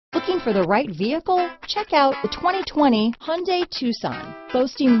Looking for the right vehicle? Check out the 2020 Hyundai Tucson.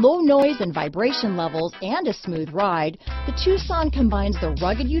 Boasting low noise and vibration levels and a smooth ride, the Tucson combines the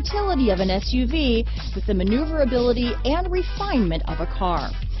rugged utility of an SUV with the maneuverability and refinement of a car.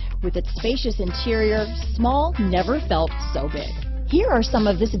 With its spacious interior, small never felt so big. Here are some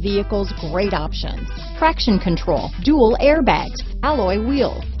of this vehicle's great options: traction control, dual airbags, alloy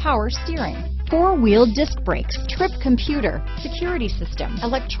wheels, power steering, four-wheel disc brakes, trip computer, security system,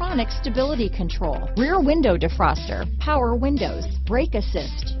 electronic stability control, rear window defroster, power windows, brake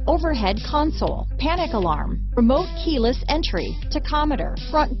assist, overhead console, panic alarm, remote keyless entry, tachometer,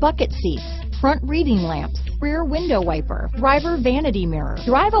 front bucket seats, front reading lamps, rear window wiper, driver vanity mirror.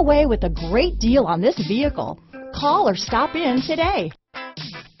 Drive away with a great deal on this vehicle. Call or stop in today.